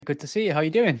Good to see you. How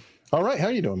you doing? All right. How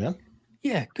you doing, man?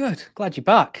 Yeah, good. Glad you're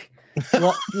back.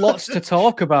 Lots to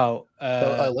talk about.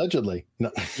 Allegedly. No.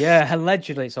 Yeah,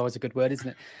 allegedly, it's always a good word, isn't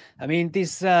it? I mean,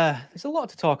 there's a lot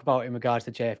to talk about in regards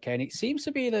to JFK, and it seems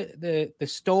to be the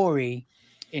story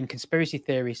in conspiracy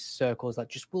theory circles that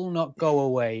just will not go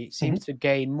away. It seems to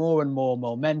gain more and more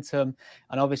momentum,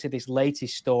 and obviously, this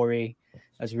latest story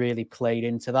has really played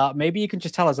into that. Maybe you can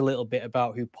just tell us a little bit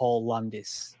about who Paul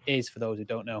Landis is for those who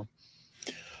don't know.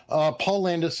 Paul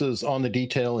Landis is on the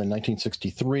detail in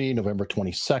 1963, November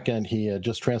 22nd. He had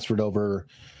just transferred over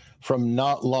from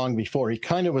not long before. He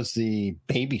kind of was the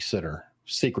babysitter,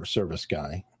 Secret Service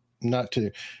guy. Not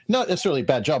necessarily a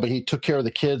bad job, but he took care of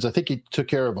the kids. I think he took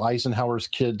care of Eisenhower's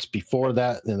kids before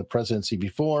that, in the presidency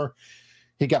before.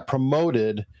 He got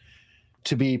promoted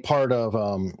to be part of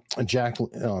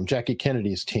Jackie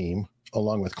Kennedy's team,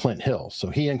 along with Clint Hill. So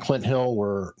he and Clint Hill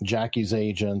were Jackie's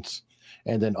agents,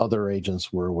 and then other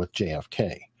agents were with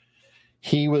JFK.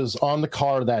 He was on the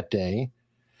car that day,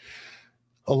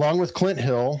 along with Clint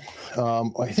Hill.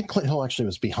 I think Clint Hill actually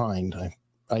was behind.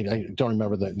 I don't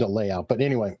remember the layout. But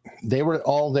anyway, they were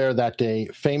all there that day.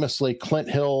 Famously, Clint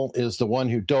Hill is the one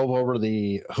who dove over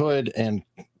the hood and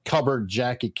covered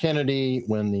Jackie Kennedy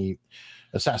when the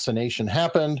assassination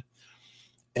happened.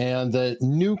 And the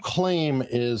new claim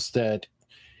is that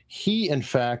he, in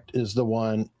fact, is the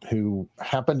one who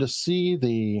happened to see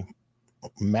the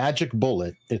magic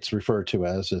bullet, it's referred to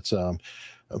as. It's a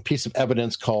piece of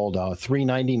evidence called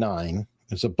 399.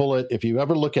 It's a bullet. If you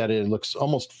ever look at it, it looks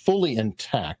almost fully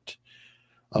intact,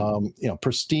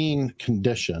 pristine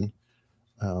condition.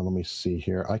 Let me see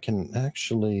here. I can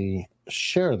actually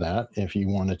share that if you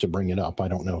wanted to bring it up. I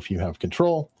don't know if you have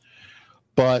control,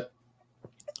 but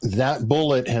that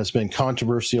bullet has been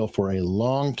controversial for a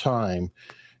long time,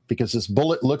 because this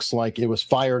bullet looks like it was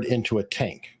fired into a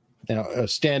tank. A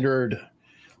standard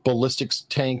ballistics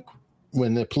tank,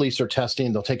 when the police are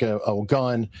testing, they'll take a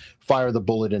gun, fire the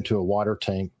bullet into a water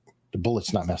tank. The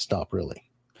bullet's not messed up, really.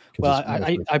 Well,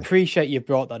 I appreciate you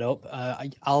brought that up.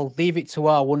 I'll leave it to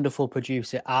our wonderful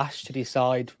producer, Ash, to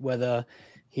decide whether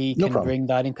he can bring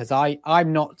that in, because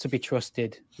I'm not to be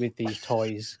trusted with these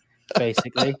toys,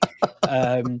 basically,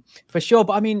 for sure.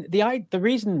 But I mean, the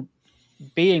reason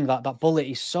being that bullet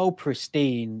is so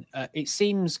pristine, it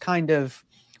seems kind of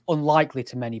unlikely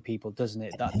to many people, doesn't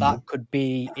it, that could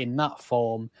be in that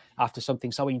form after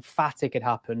something so emphatic had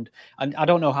happened. And I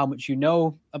don't know how much you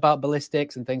know about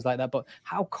ballistics and things like that, but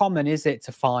how common is it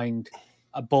to find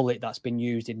a bullet that's been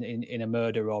used in a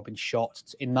murder or been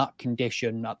shot in that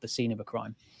condition at the scene of a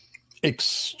crime?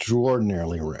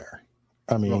 Extraordinarily rare.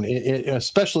 I mean, right.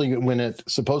 Especially when it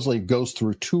supposedly goes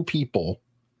through two people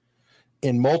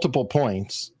in multiple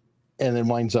points and then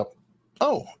winds up,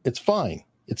 it's fine.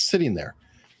 It's sitting there.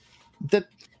 That,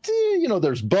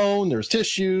 there's bone, there's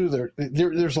tissue,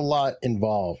 there's a lot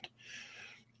involved.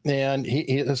 And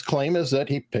his claim is that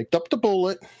he picked up the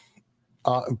bullet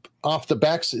off the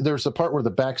back. There's a part where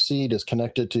the back seat is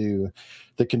connected to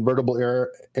the convertible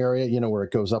area, where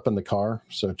it goes up in the car.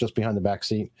 So just behind the back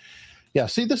seat. Yeah,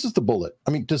 see, this is the bullet.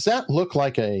 I mean, does that look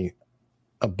like a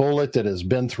bullet that has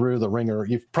been through the ringer?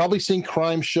 You've probably seen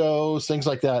crime shows, things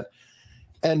like that.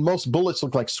 And most bullets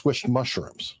look like squished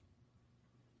mushrooms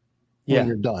when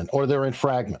you're done, or they're in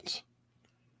fragments.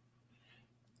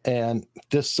 And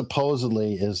this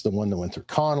supposedly is the one that went through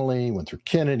Connolly, went through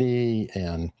Kennedy,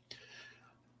 and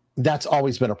that's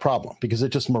always been a problem, because it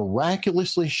just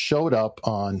miraculously showed up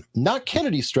on not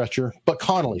Kennedy's stretcher, but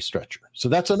Connolly's stretcher. So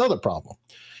that's another problem.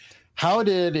 How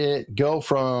did it go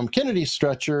from Kennedy's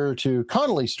stretcher to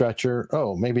Connolly's stretcher?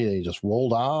 Oh, maybe they just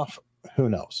rolled off. Who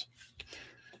knows?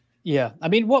 Yeah. I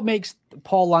mean, what makes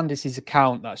Paul Landis's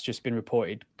account that's just been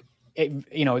reported,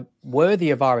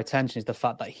 worthy of our attention, is the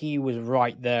fact that he was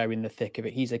right there in the thick of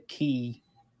it. He's a key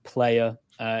player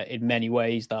in many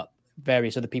ways that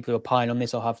various other people who opine on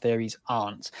this or have theories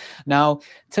aren't. Now,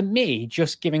 to me,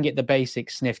 just giving it the basic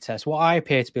sniff test, what I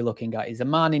appear to be looking at is a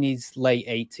man in his late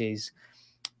 80s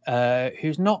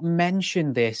who's not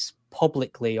mentioned this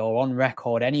publicly or on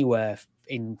record anywhere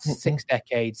in 6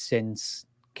 decades since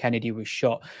Kennedy was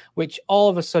shot, which all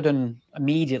of a sudden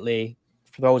immediately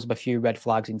throws up a few red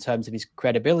flags in terms of his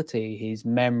credibility, his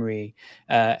memory,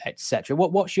 etc.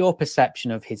 What's your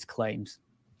perception of his claims?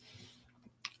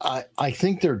 I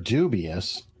think they're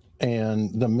dubious,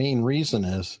 and the main reason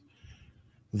is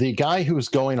the guy who's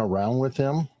going around with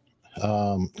him,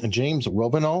 James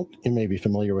Robinault, you may be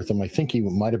familiar with him. I think he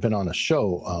might have been on a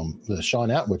show, the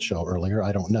Sean Atwood show earlier.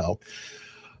 I don't know.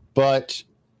 But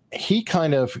he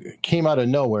kind of came out of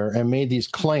nowhere and made these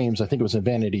claims. I think it was in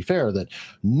Vanity Fair that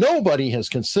nobody has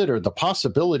considered the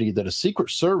possibility that a Secret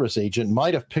Service agent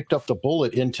might have picked up the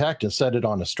bullet intact and set it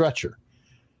on a stretcher.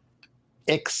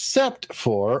 Except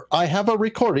for, I have a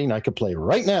recording I could play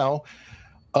right now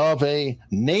of a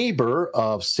neighbor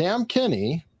of Sam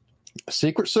Kinney, a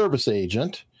Secret Service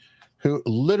agent, who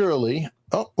literally,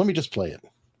 let me just play it.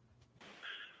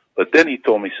 But then he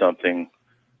told me something.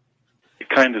 It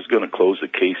kind of is going to close the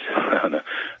case on a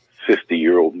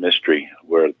 50-year-old mystery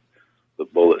where the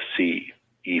bullet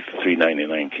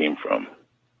CE-399 came from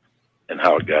and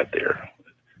how it got there.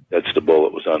 That's the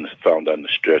bullet was found on the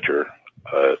stretcher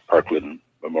at Parkland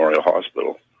Memorial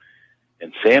Hospital.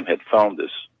 And Sam had found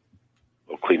this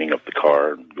while cleaning up the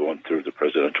car and going through the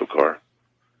presidential car.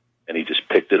 And he just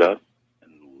picked it up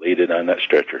and laid it on that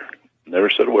stretcher.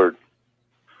 Never said a word.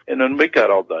 And when we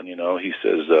got all done, he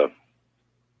says,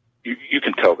 you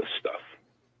can tell this stuff.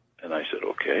 And I said,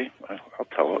 okay, I'll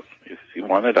tell it. If you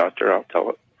want it out there, I'll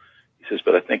tell it. He says,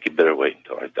 but I think you better wait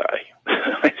until I die.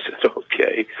 I said,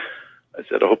 okay. I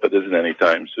said, I hope it isn't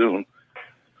anytime soon.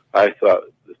 I thought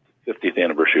the 50th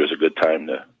anniversary was a good time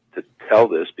to tell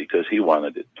this because he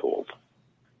wanted it told.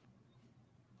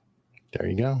 There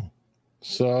you go.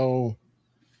 So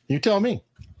you tell me.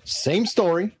 Same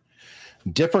story,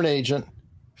 different agent,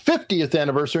 50th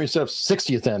anniversary instead of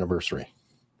 60th anniversary.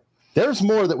 There's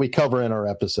more that we cover in our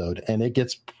episode, and it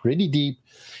gets pretty deep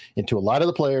into a lot of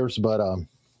the players, but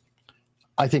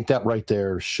I think that right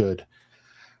there should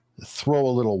throw a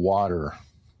little water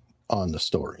on the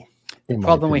story. The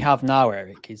problem we have now,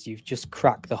 Eric, is you've just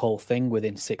cracked the whole thing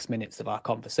within 6 minutes of our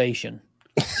conversation.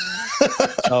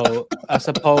 So I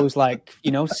suppose,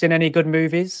 seen any good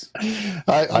movies?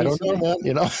 I don't know,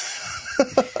 man,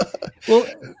 Well,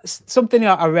 something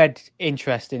I read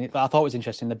interesting, I thought was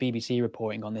interesting, the BBC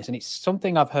reporting on this, and it's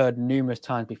something I've heard numerous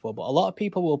times before, but a lot of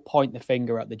people will point the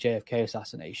finger at the JFK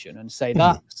assassination and say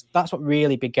that's what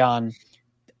really began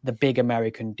the big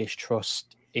American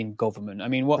distrust in government. I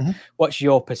mean, what's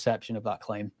your perception of that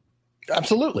claim?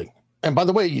 Absolutely. And by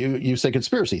the way, you say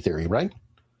conspiracy theory, right?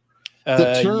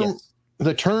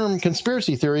 The term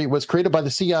conspiracy theory was created by the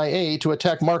CIA to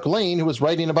attack Mark Lane, who was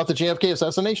writing about the JFK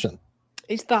assassination.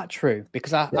 Is that true?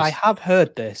 Because I have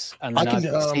heard this, and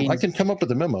I can come up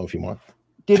with a memo if you want.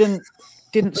 Didn't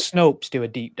Snopes do a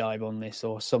deep dive on this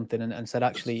or something, and said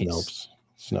actually Snopes,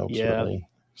 really?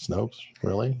 Snopes,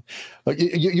 really?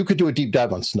 You could do a deep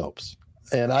dive on Snopes,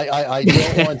 and I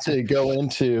don't want to go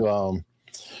into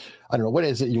I don't know what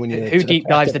is it when you who deep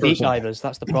dives the deep divers.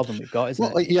 That's the problem we've got,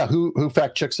 isn't it? Yeah, who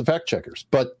fact checks the fact checkers?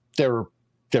 But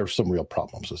there's some real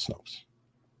problems with Snopes.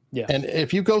 Yeah. And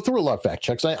if you go through a lot of fact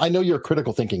checks, I know you're a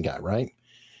critical thinking guy, right?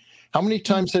 How many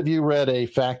times have you read a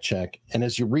fact check, and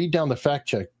as you read down the fact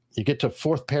check, you get to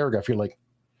fourth paragraph, you're like,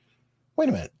 wait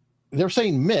a minute, they're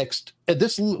saying mixed, and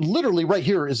this literally right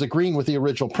here is agreeing with the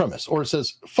original premise, or it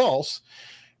says false,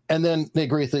 and then they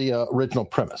agree with the original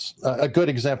premise. A good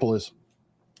example is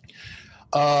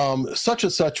such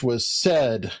and such was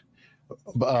said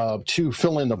to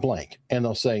fill in the blank, and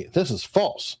they'll say, this is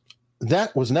false.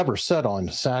 That was never said on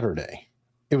Saturday.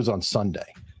 It was on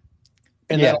Sunday.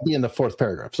 And that'll be in the fourth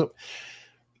paragraph. So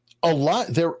a lot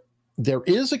there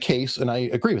is a case, and I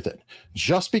agree with it.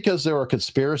 Just because there are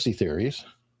conspiracy theories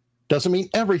doesn't mean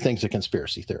everything's a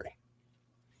conspiracy theory.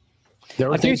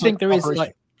 I do think there is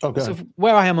so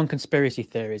where I am on conspiracy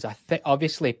theories, I think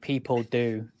obviously people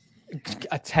do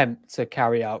attempt to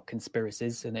carry out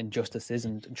conspiracies and injustices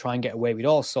and try and get away with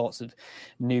all sorts of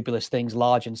nebulous things,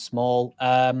 large and small.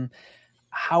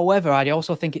 However, I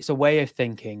also think it's a way of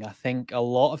thinking. I think a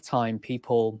lot of time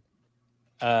people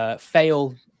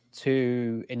fail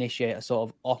to initiate a sort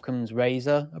of Occam's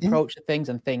razor approach to things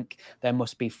and think there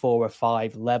must be 4 or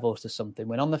 5 levels to something,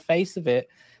 when on the face of it,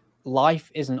 life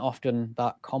isn't often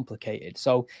that complicated.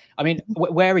 So, I mean,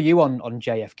 where are you on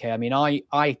JFK? I mean,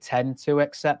 I tend to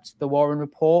accept the Warren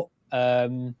report.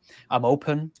 I'm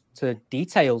open to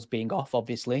details being off,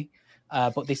 obviously.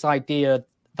 But this idea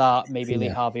that maybe Lee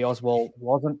Harvey Oswald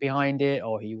wasn't behind it,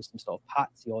 or he was some sort of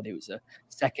patsy, or it was a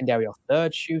secondary or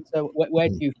third shooter, where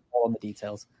do you fall on the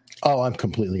details? Oh, I'm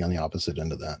completely on the opposite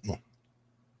end of that.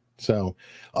 So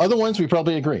other ones we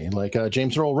probably agree, like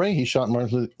James Earl Ray, he shot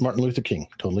Martin Luther King.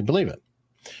 Totally believe it.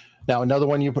 Now, another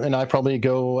one you and I probably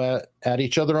go at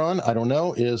each other on, I don't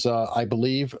know, is I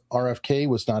believe RFK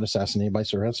was not assassinated by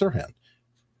Sirhan Sirhan.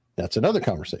 That's another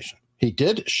conversation. He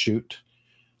did shoot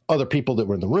other people that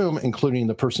were in the room, including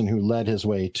the person who led his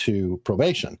way to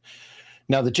probation.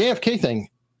 Now, the JFK thing,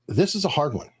 this is a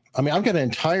hard one. I mean, I've got an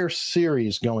entire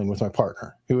series going with my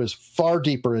partner who is far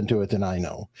deeper into it than I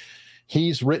know.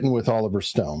 He's written with Oliver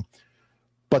Stone.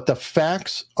 But the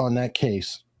facts on that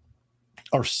case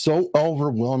are so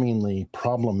overwhelmingly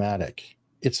problematic.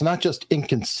 It's not just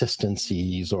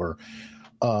inconsistencies or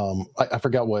I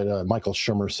forgot what Michael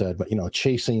Shermer said, but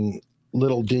chasing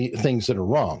little things that are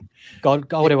wrong.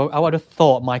 I would have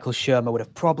thought Michael Shermer would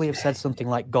have probably have said something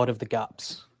like "God of the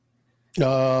Gaps."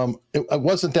 It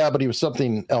wasn't that, but he was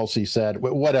something else. He said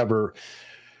whatever.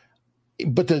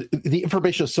 But the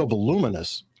information is so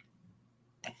voluminous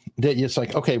that it's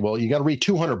like, okay, well, you got to read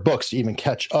 200 books to even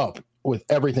catch up with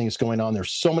everything that's going on.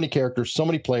 There's so many characters, so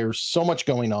many players, so much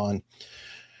going on,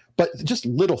 but just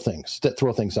little things that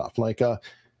throw things off. Like,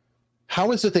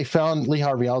 how is it they found Lee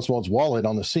Harvey Oswald's wallet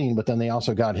on the scene, but then they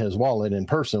also got his wallet in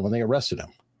person when they arrested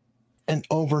him? And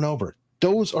over.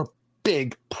 Those are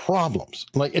big problems.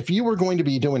 Like, if you were going to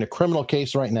be doing a criminal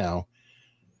case right now,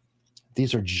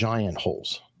 these are giant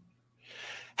holes.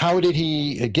 How did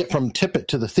he get from Tippett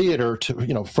to the theater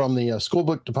to, from the school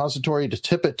book depository to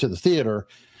Tippett to the theater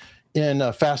in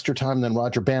a faster time than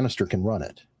Roger Bannister can run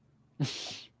it?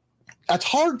 That's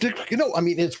hard to,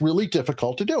 it's really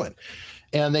difficult to do it.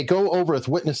 And they go over with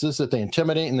witnesses that they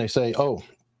intimidate and they say, oh,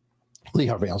 Lee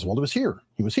Harvey Oswald was here.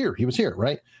 He was here,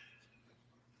 right?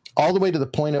 All the way to the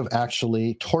point of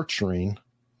actually torturing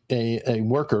a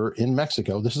worker in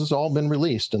Mexico. This has all been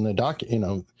released in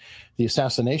the the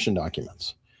assassination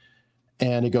documents.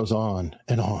 And it goes on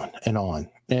and on and on.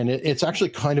 And it's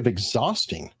actually kind of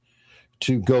exhausting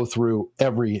to go through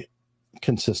every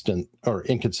consistent or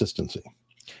inconsistency.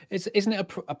 Isn't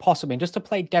it a possible, just to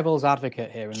play devil's advocate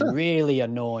here and really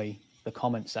annoy the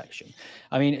comment section?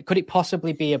 I mean, could it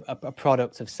possibly be a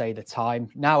product of, say, the time?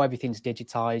 Now everything's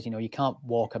digitized. You can't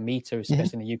walk a meter,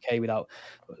 especially in the UK, without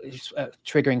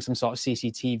triggering some sort of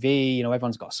CCTV.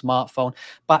 Everyone's got a smartphone.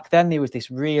 Back then, there was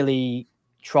this really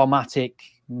traumatic,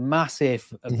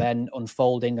 massive event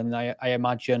unfolding, and I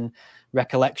imagine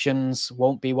recollections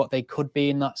won't be what they could be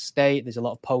in that state. There's a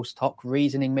lot of post hoc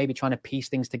reasoning, maybe trying to piece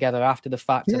things together after the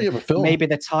fact. Maybe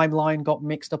the timeline got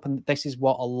mixed up, and this is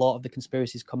what a lot of the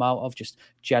conspiracies come out of, just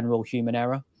general human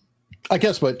error. I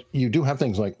guess, but you do have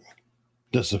things like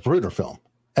the Zapruder film,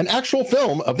 an actual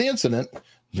film of the incident,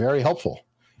 very helpful.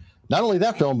 Not only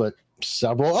that film, but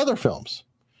several other films.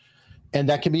 And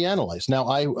that can be analyzed. Now,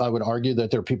 I would argue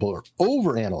that there are people who are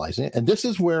over-analyzing it, and this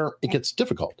is where it gets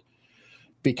difficult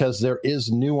because there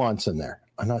is nuance in there.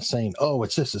 I'm not saying, oh,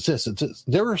 it's this, it's this, it's this.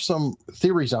 There are some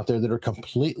theories out there that are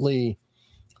completely,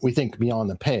 we think, beyond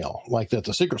the pale, like that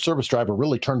the Secret Service driver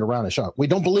really turned around and shot. We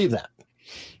don't believe that.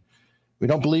 We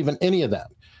don't believe in any of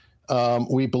that.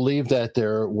 We believe that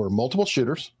there were multiple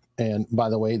shooters. And by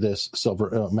the way, this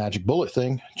silver magic bullet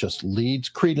thing just leads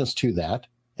credence to that.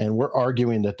 And we're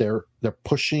arguing that they're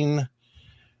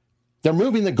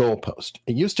moving the goalpost.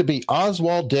 It used to be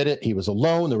Oswald did it. He was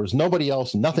alone. There was nobody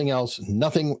else, nothing else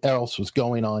was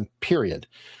going on, period.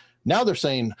 Now they're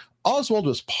saying Oswald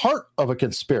was part of a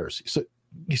conspiracy. So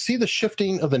you see the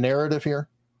shifting of the narrative here?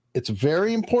 It's a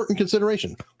very important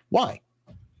consideration. Why?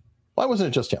 Why wasn't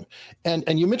it just him?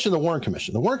 And you mentioned the Warren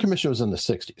Commission. The Warren Commission was in the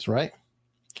 60s, right?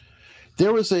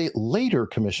 There was a later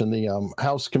commission, the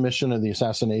House Commission of the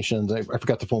Assassinations. I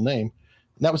forgot the full name.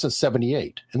 And that was in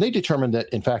 78. And they determined that,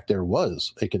 in fact, there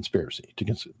was a conspiracy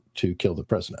to kill the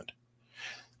president.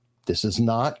 This is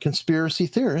not conspiracy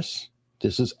theorists.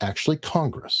 This is actually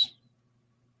Congress.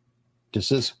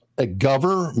 This is a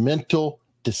governmental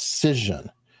decision,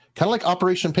 kind of like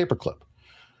Operation Paperclip.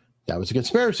 That was a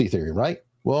conspiracy theory, right?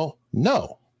 Well,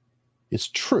 no, it's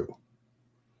true.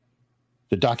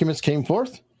 The documents came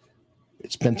forth.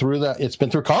 It's been through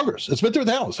Congress. It's been through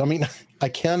the House. I mean, I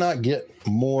cannot get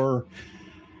more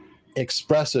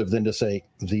expressive than to say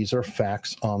these are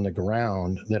facts on the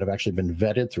ground that have actually been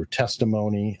vetted through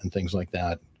testimony and things like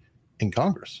that in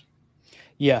Congress.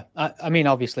 Yeah, I mean,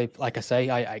 obviously, like I say,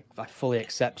 I fully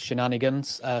accept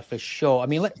shenanigans for sure. I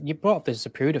mean, you brought up the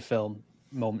Zapruder film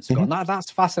moments ago, and that's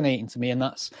fascinating to me, and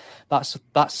that's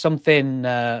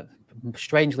something.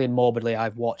 Strangely and morbidly,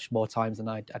 I've watched more times than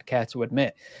I'd care to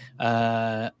admit.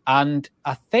 And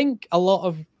I think a lot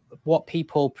of what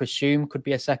people presume could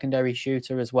be a secondary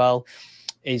shooter as well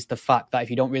is the fact that if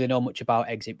you don't really know much about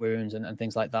exit wounds and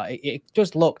things like that, it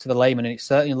does look to the layman, and it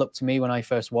certainly looked to me when I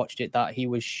first watched it, that he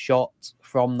was shot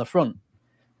from the front.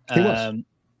 He was.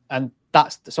 And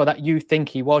that's so that you think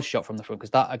he was shot from the front,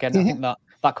 because that, again, I think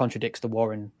that contradicts the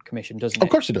Warren Commission, doesn't it? Of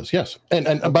course it does, yes.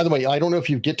 And by the way, I don't know if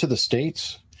you get to the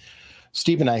States,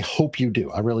 Stephen, I hope you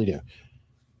do. I really do.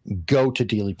 Go to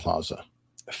Dealey Plaza.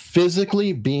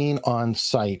 Physically being on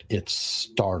site, it's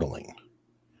startling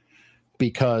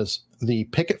because the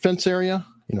picket fence area,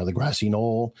 the grassy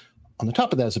knoll, on the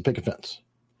top of that is a picket fence.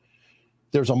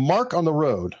 There's a mark on the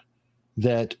road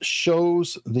that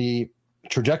shows the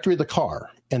trajectory of the car,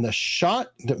 and the shot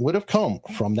that would have come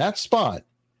from that spot.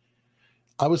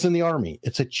 I was in the Army.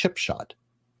 It's a chip shot.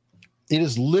 It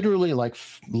is literally like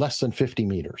less than 50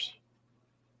 meters.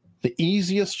 The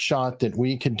easiest shot that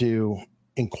we could do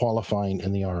in qualifying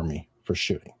in the Army for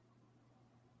shooting.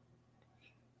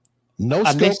 No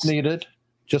scope needed,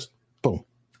 just boom.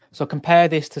 So compare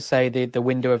this to, say, the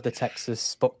window of the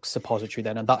Texas suppository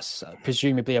then, and that's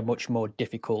presumably a much more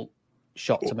difficult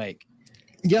shot to make.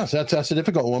 Yes, that's a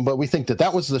difficult one, but we think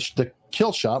that was the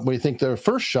kill shot. We think the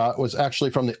first shot was actually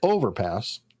from the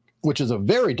overpass, which is a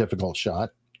very difficult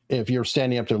shot if you're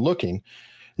standing up there looking.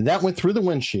 That went through the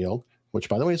windshield, which,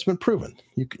 by the way, has been proven.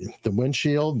 The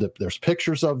windshield, there's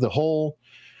pictures of the hole.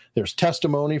 There's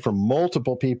testimony from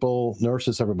multiple people,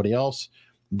 nurses, everybody else.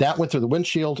 That went through the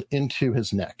windshield into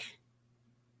his neck.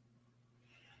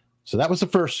 So that was the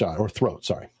first shot, or throat,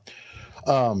 sorry.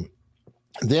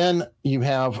 Then you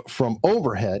have from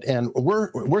overhead, and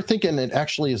we're thinking it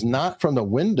actually is not from the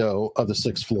window of the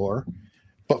 6th floor,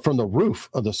 but from the roof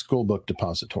of the school book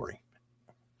depository.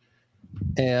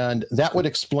 And that would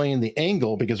explain the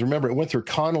angle, because remember, it went through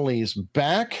Connolly's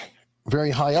back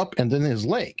very high up and then his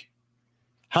leg.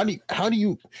 How do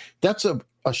you, that's a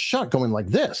shot going like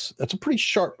this. That's a pretty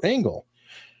sharp angle.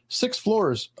 6th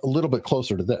floor is a little bit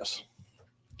closer to this.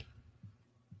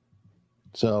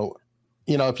 So,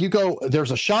 if you go,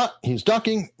 there's a shot, he's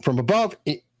ducking from above,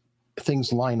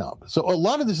 things line up. So a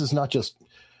lot of this is not just,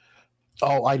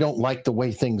 oh, I don't like the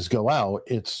way things go out.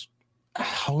 It's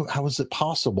how is it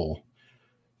possible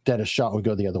that a shot would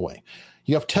go the other way?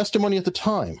 You have testimony at the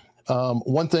time.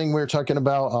 One thing we were talking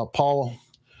about, Paul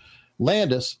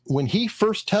Landis, when he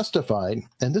first testified,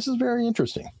 and this is very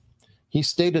interesting, he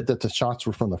stated that the shots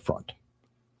were from the front.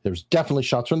 There's definitely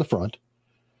shots from the front.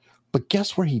 But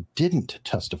guess where he didn't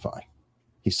testify?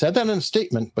 He said that in a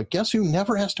statement, but guess who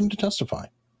never asked him to testify?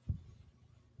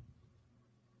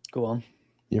 Go on.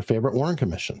 Your favorite Warren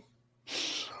Commission.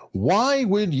 Why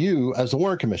would you, as the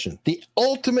Warren Commission, the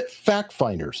ultimate fact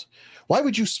finders, why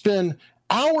would you spend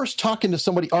hours talking to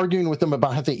somebody, arguing with them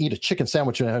about how they eat a chicken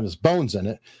sandwich and have his bones in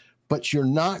it, but you're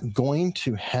not going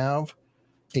to have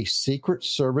a Secret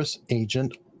Service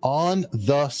agent on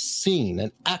the scene,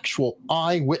 an actual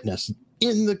eyewitness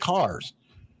in the cars?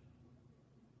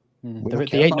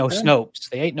 They ain't no Snopes.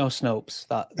 They ain't no Snopes.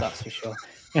 That's for sure.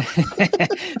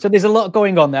 So there's a lot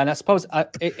going on there, and I suppose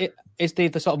it is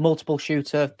the sort of multiple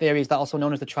shooter theory. Is that also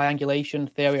known as the triangulation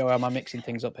theory, or am I mixing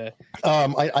things up here?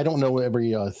 I don't know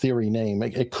every theory name.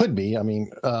 It could be. I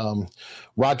mean,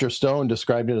 Roger Stone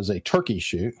described it as a turkey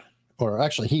shoot, or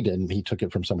actually he didn't. He took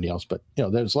it from somebody else. But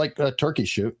there's like a turkey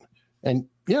shoot, and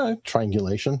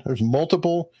triangulation. There's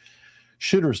multiple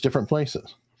shooters, different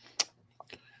places.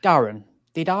 Darren,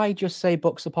 did I just say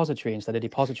book suppository instead of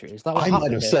depository? Is that what I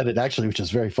might have said it, actually, which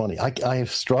is very funny. I have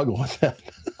struggled with that.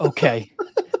 Okay.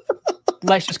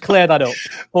 Let's just clear that up.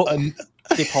 Book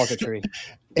depository.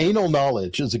 Anal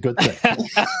knowledge is a good thing.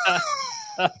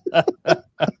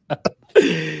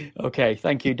 Okay.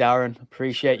 Thank you, Darren.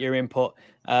 Appreciate your input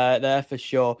there for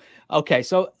sure. Okay.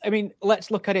 So, I mean,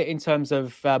 let's look at it in terms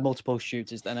of multiple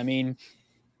shooters then. I mean,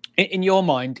 in your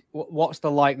mind, what's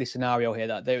the likely scenario here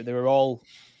that they were all...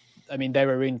 I mean, they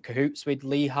were in cahoots with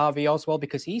Lee Harvey Oswald,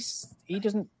 because he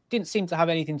didn't seem to have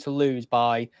anything to lose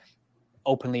by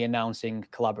openly announcing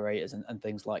collaborators and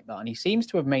things like that. And he seems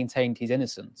to have maintained his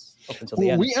innocence up until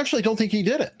the end. We actually don't think he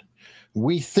did it.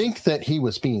 We think that he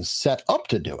was being set up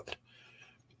to do it.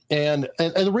 And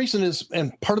the reason is,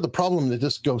 and part of the problem that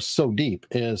this goes so deep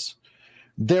is,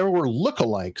 there were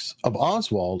lookalikes of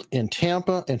Oswald in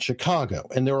Tampa and Chicago.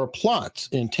 And there were plots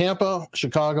in Tampa,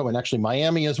 Chicago, and actually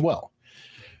Miami as well.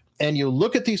 And you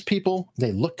look at these people,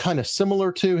 they look kind of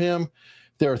similar to him.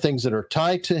 There are things that are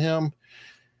tied to him.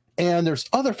 And there's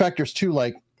other factors too,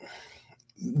 like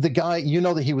the guy,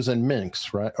 that he was in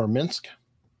Minsk, right? Or Minsk?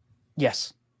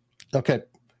 Yes. Okay.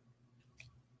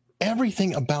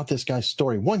 Everything about this guy's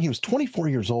story. One, he was 24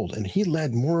 years old, and he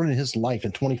led more in his life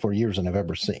in 24 years than I've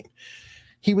ever seen.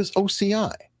 He was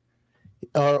OCI,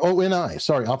 or ONI,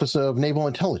 Office of Naval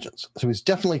Intelligence. So he's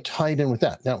definitely tied in with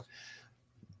that. Now,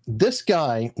 this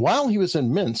guy, while he was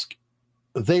in Minsk,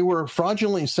 they were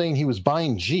fraudulently saying he was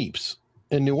buying Jeeps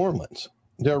in New Orleans.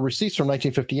 There are receipts from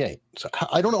 1958. So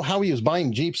I don't know how he was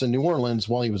buying Jeeps in New Orleans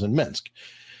while he was in Minsk.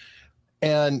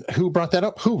 And who brought that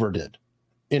up? Hoover did,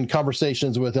 in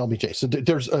conversations with LBJ. So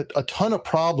there's a ton of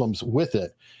problems with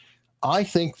it. I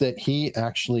think that he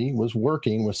actually was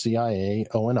working with CIA,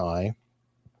 ONI,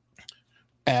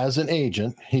 as an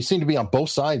agent. He seemed to be on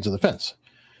both sides of the fence.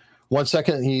 One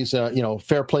second he's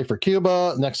fair play for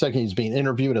Cuba. Next second he's being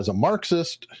interviewed as a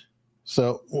Marxist.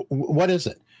 So what is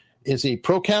it? Is he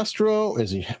pro-Castro?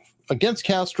 Is he against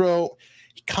Castro?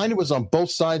 He kind of was on both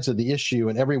sides of the issue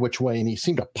in every which way, and he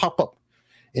seemed to pop up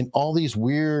in all these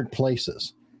weird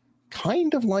places,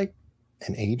 kind of like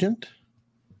an agent.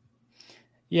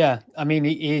 Yeah, I mean,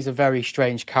 he's a very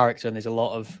strange character, and there's a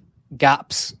lot of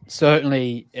gaps,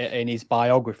 certainly in his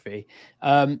biography.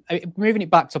 Moving it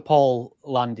back to Paul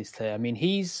Landis here, I mean,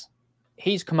 he's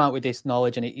come out with this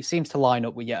knowledge, and it seems to line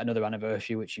up with yet another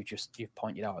anniversary, which you've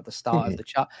pointed out at the start of the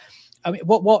chat. I mean,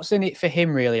 what's in it for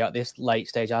him really at this late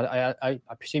stage? I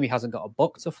presume he hasn't got a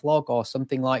book to flog or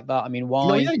something like that. I mean, why?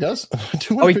 No, yeah, he does.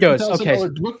 He does. Okay,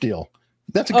 book deal.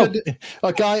 That's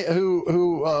a guy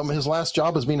who his last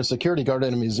job was being a security guard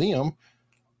at a museum.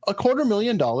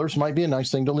 $250,000 might be a nice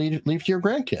thing to leave to your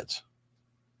grandkids.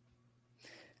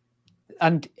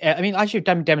 And I mean, as you've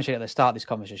demonstrated at the start of this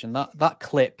conversation, that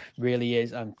clip really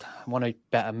is, I want a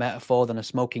better metaphor than a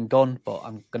smoking gun, but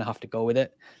I'm going to have to go with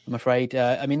it, I'm afraid.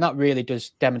 I mean, that really does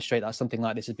demonstrate that something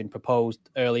like this has been proposed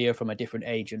earlier from a different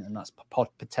agent, and that's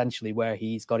potentially where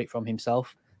he's got it from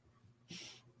himself.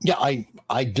 Yeah,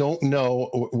 I don't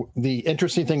know. The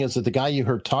interesting thing is that the guy you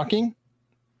heard talking,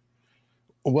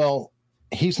 well,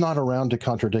 he's not around to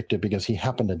contradict it because he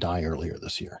happened to die earlier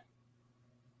this year.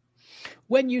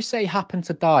 When you say happen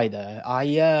to die there,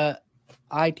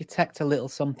 I detect a little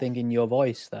something in your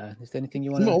voice there. Is there anything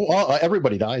you want to... No,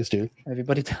 everybody dies, dude.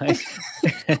 Everybody dies.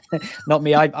 Not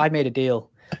me. I made a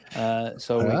deal.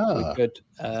 So we're good.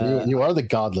 You are the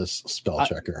godless spell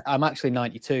checker. I'm actually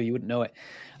 92. You wouldn't know it.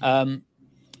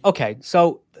 Okay,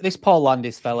 so this Paul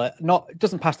Landis fella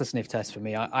doesn't pass the sniff test for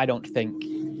me. I don't think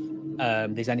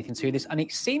there's anything to this. And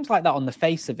it seems like that on the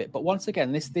face of it. But once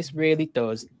again, this really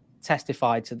does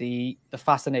testify to the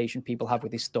fascination people have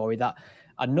with this story, that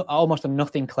almost a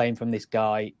nothing claim from this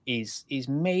guy is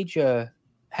major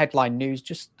headline news,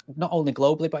 just not only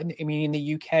globally, but in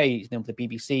the UK, the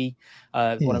BBC,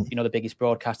 one of the biggest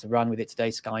broadcasters ran with it today,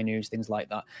 Sky News, things like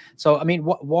that. So, I mean,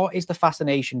 what is the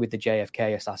fascination with the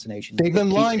JFK assassination? They've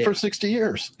been lying for 60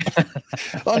 years.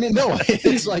 I mean, no,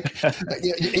 it's like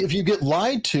if you get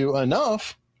lied to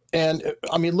enough, and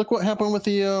I mean, look what happened with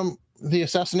the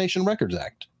Assassination Records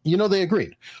Act. They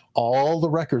agreed. All the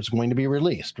records going to be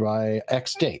released by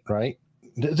X date, right?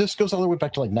 This goes all the way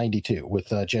back to like 92 with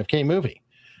the JFK movie.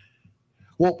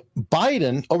 Well,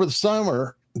 Biden over the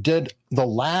summer did the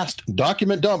last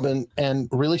document dump and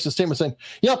released a statement saying,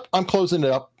 yep, I'm closing it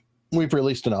up. We've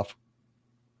released enough.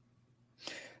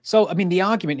 So, I mean, the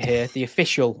argument here, the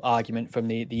official argument from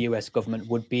the US government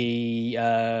would be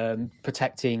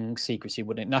protecting secrecy,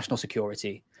 wouldn't it? National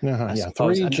security. Yeah.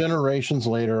 3 generations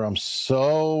later, I'm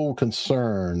so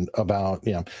concerned about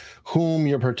whom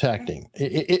you're protecting.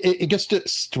 It gets to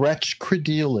stretch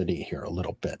credulity here a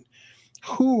little bit.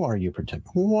 Who are you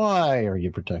protecting? Why are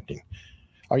you protecting?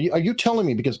 Are you telling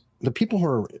me, because the people who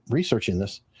are researching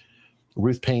this,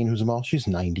 Ruth Payne, who's involved, she's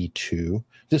 92.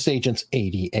 This agent's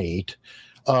 88.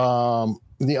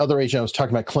 The other agent I was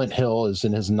talking about, Clint Hill, is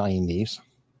in his 90s.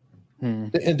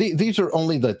 And these are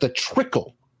only the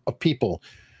trickle of people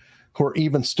who are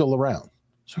even still around.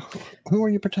 So who are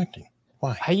you protecting?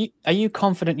 Why? Are you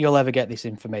confident you'll ever get this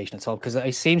information at all? Because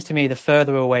it seems to me the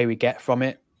further away we get from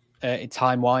it,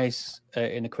 time-wise,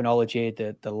 in the chronology,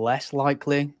 the less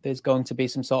likely there's going to be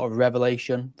some sort of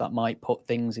revelation that might put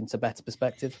things into better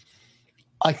perspective.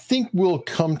 I think we'll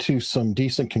come to some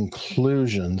decent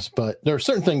conclusions, but there are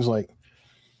certain things like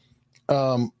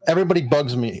everybody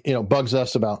bugs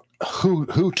us about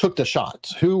who took the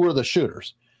shots, who were the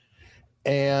shooters,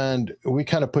 and we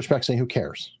kind of push back saying, who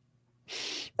cares?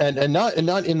 And not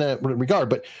in that regard,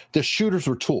 but the shooters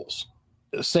were tools,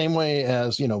 same way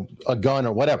as a gun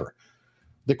or whatever.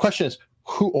 The question is,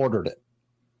 who ordered it?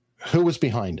 Who was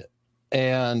behind it?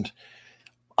 And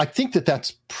I think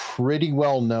that's pretty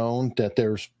well known, that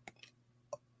there's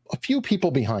a few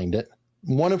people behind it,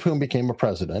 one of whom became a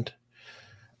president.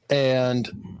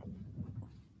 And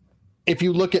if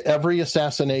you look at every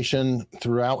assassination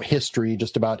throughout history,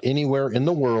 just about anywhere in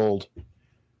the world,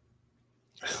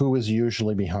 who is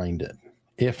usually behind it?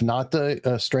 If not the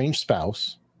estranged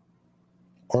spouse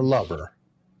or lover,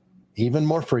 even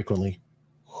more frequently,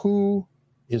 who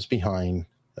is behind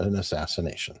an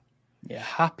assassination? Yeah,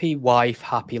 happy wife,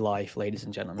 happy life, ladies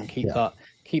and gentlemen. Keep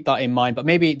that in mind. But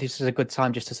maybe this is a good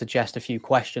time just to suggest a few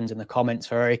questions in the comments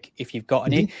for Eric, if you've got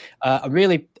any. I'm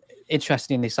really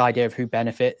interested in this idea of who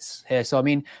benefits here. So, I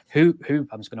mean, who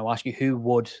I'm just going to ask you, who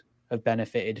would have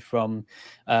benefited from,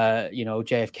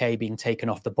 JFK being taken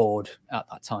off the board at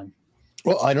that time?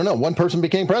 Well, I don't know. One person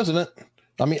became president.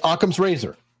 I mean, Occam's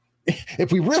razor.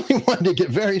 If we really wanted to get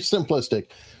very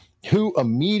simplistic, who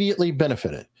immediately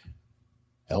benefited?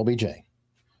 LBJ.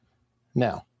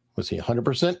 Now, was he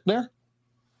 100% there?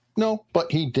 No,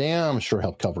 but he damn sure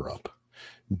helped cover up.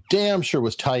 Damn sure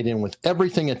was tied in with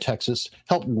everything in Texas,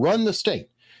 helped run the state.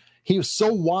 He was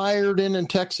so wired in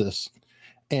Texas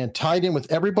and tied in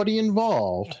with everybody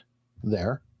involved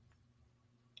there.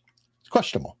 It's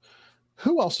questionable.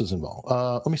 Who else is involved?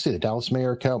 Let me see. The Dallas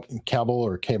mayor, Cabell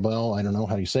or Cabell. I don't know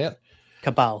how you say it.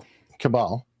 Cabal.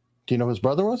 Do you know who his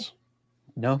brother was?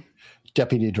 No.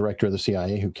 Deputy director of the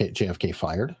CIA who JFK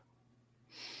fired.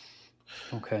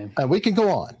 Okay. And we can go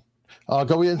on. I'll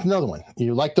go with another one.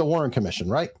 You like the Warren Commission,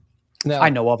 right? Now, I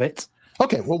know of it.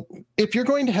 Okay, well, if you're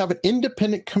going to have an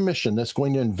independent commission that's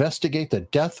going to investigate the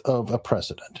death of a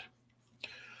president,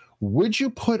 would you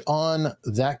put on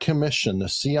that commission the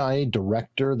CIA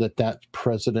director that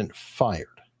president fired?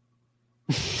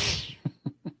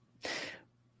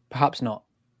 Perhaps not.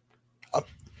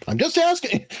 I'm just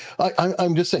asking.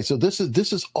 I'm just saying. So this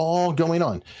is all going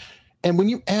on. And when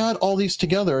you add all these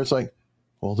together, it's like,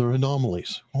 well, they're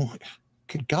anomalies. Oh, my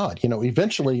good God.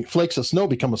 Eventually flakes of snow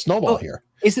become a snowball here.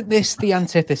 Isn't this the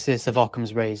antithesis of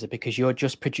Occam's razor? Because you're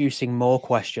just producing more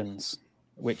questions,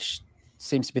 which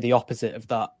seems to be the opposite of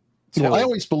that. Well, I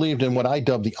always believed in what I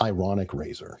dubbed the ironic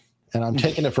razor, and I'm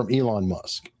taking it from Elon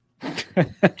Musk.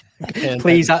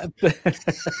 Please.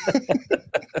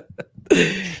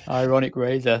 Ironic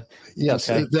razor. Yes,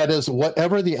 okay. That is,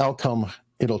 whatever the outcome,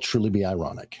 it'll truly be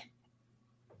ironic.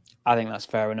 I think that's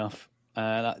fair enough.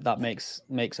 That makes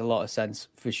a lot of sense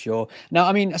for sure. Now,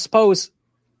 I mean, I suppose,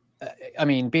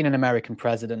 being an American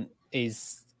president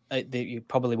is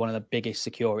probably one of the biggest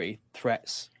security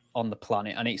threats on the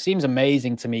planet, and it seems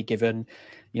amazing to me, given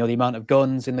the amount of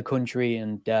guns in the country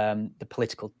and the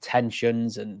political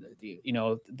tensions and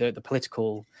the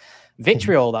political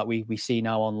vitriol that we see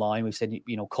now online. We've seen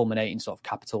culminating sort of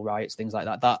Capitol riots, things like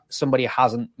that. That somebody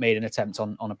hasn't made an attempt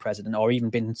on a president or even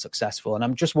been successful, and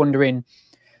I'm just wondering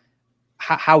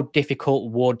how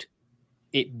difficult would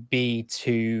it be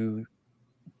to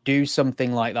do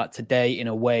something like that today in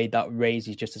a way that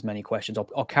raises just as many questions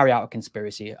or carry out a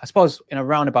conspiracy. I suppose in a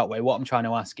roundabout way, what I'm trying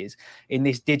to ask is, in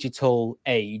this digital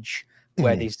age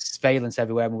where there's surveillance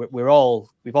everywhere, and we've all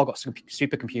got some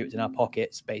supercomputers in our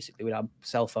pockets, basically with our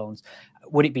cell phones,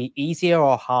 would it be easier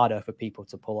or harder for people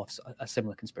to pull off a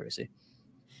similar conspiracy?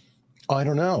 I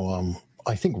don't know.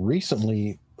 I think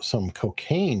recently some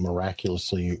cocaine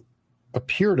miraculously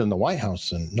appeared in the White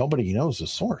House and nobody knows the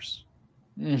source.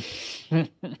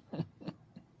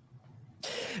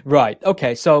 Right.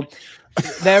 Okay. So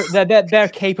they're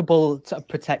capable of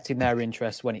protecting their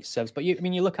interests when it serves. But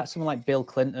you look at someone like Bill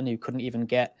Clinton, who couldn't even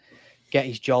get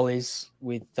his jollies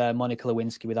with Monica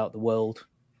Lewinsky without the world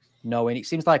knowing. It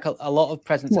seems like a lot of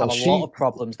presidents have a lot of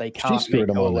problems they can't make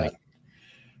go away. That.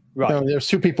 Right. There's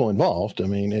two people involved. I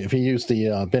mean, if he used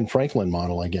the Ben Franklin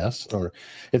model, I guess, or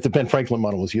if the Ben Franklin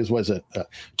model was used, was it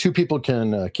two people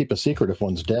can keep a secret if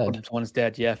one's dead? One's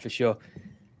dead, yeah, for sure.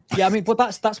 Yeah, but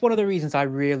that's one of the reasons I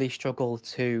really struggle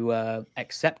to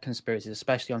accept conspiracies,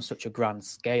 especially on such a grand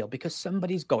scale, because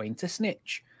somebody's going to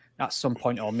snitch at some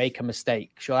point or make a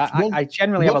mistake. Sure, I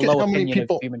generally have a low opinion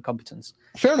of human competence.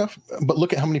 Fair enough, but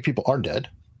look at how many people are dead,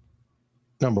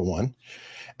 number one.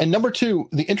 And number two,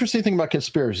 the interesting thing about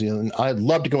conspiracy, and I'd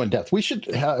love to go in depth. We should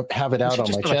have it out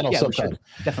on my channel sometime.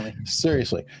 Definitely.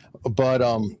 Seriously. But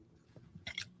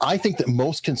I think that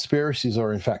most conspiracies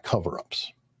are, in fact,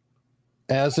 cover-ups.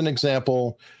 As an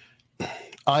example,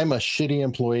 I'm a shitty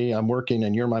employee. I'm working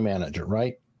and you're my manager,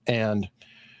 right? And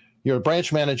you're a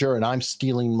branch manager and I'm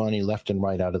stealing money left and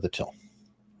right out of the till.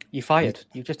 You fired.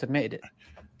 You just admitted it.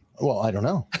 Well, I don't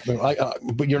know.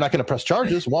 But you're not going to press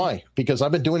charges. Why? Because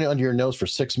I've been doing it under your nose for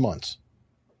 6 months.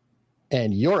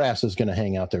 And your ass is going to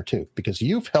hang out there too, because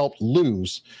you've helped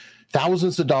lose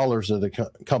thousands of dollars of the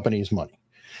company's money.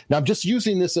 Now, I'm just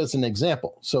using this as an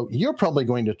example. So you're probably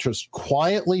going to just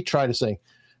quietly try to say,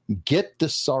 get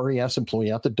this sorry ass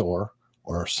employee out the door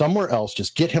or somewhere else,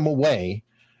 just get him away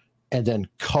and then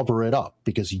cover it up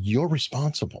because you're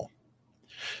responsible.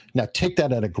 Now, take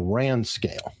that at a grand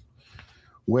scale,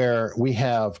 where we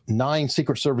have 9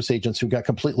 Secret Service agents who got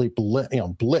completely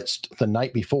blitzed the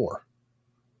night before.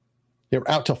 They were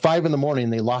out till 5 a.m.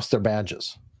 and they lost their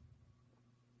badges.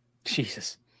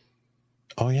 Jesus.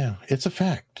 Oh, yeah. It's a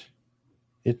fact.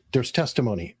 There's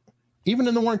testimony, even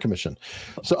in the Warren Commission.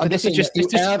 So this just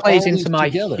plays into my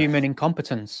human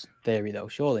incompetence theory, though,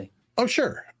 surely. Oh,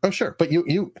 sure. But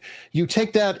you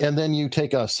take that and then you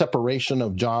take a separation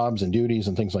of jobs and duties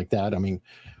and things like that. I mean,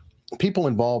 people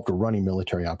involved are running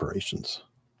military operations.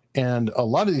 And a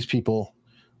lot of these people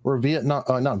were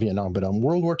not Vietnam, but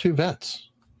World War II vets.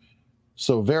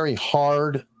 So very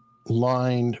hard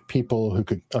aligned people who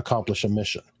could accomplish a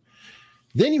mission.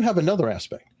 Then you have another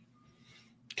aspect.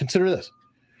 Consider this.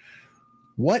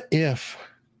 What if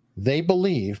they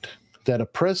believed that a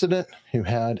president who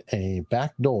had a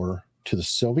back door to the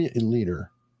Soviet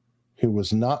leader who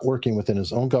was not working within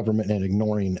his own government and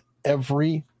ignoring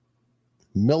every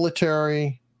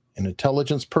military and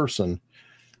intelligence person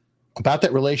about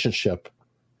that relationship,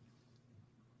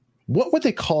 what would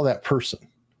they call that person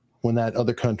when that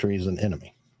other country is an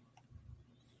enemy?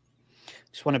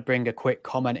 Just want to bring a quick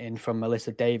comment in from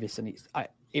Melissa Davis, and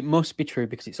it must be true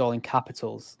because it's all in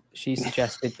capitals. She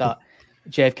suggested that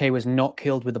JFK was not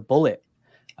killed with a bullet.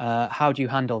 How do you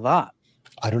handle that?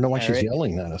 I don't know why she's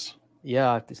yelling at us.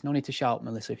 Yeah, there's no need to shout,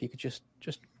 Melissa. If you could just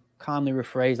calmly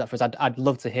rephrase that for us, I'd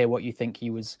love to hear what you think he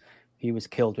was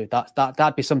killed with.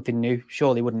 That'd be something new,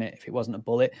 surely, wouldn't it? If it wasn't a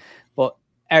bullet. But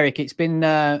Eric, it's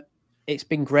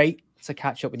been great to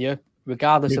catch up with you.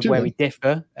 Regardless of where we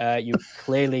differ, you're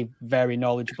clearly very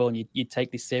knowledgeable, and you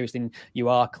take this seriously. And you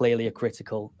are clearly a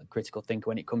critical thinker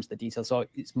when it comes to the details. So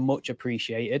it's much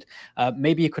appreciated.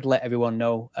 Maybe you could let everyone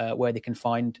know where they can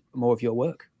find more of your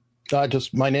work.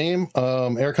 Just my name,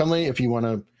 Eric Hunley. If you want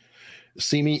to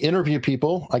see me interview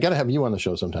people, I got to have you on the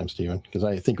show sometime, Stephen, because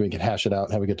I think we can hash it out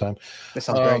and have a good time. That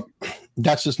sounds great.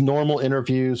 That's just normal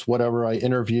interviews, whatever. I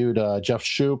interviewed Jeff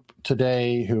Shoup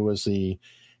today, who was the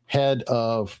head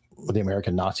of the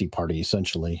American Nazi Party,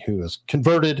 essentially, who was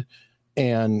converted.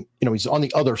 And, he's on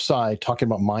the other side talking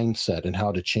about mindset and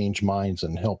how to change minds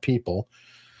and help people.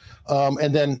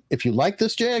 And then if you like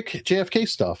this JFK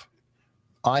stuff,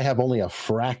 I have only a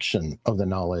fraction of the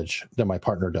knowledge that my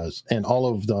partner does. And all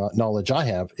of the knowledge I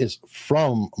have is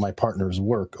from my partner's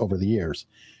work over the years.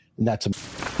 And that's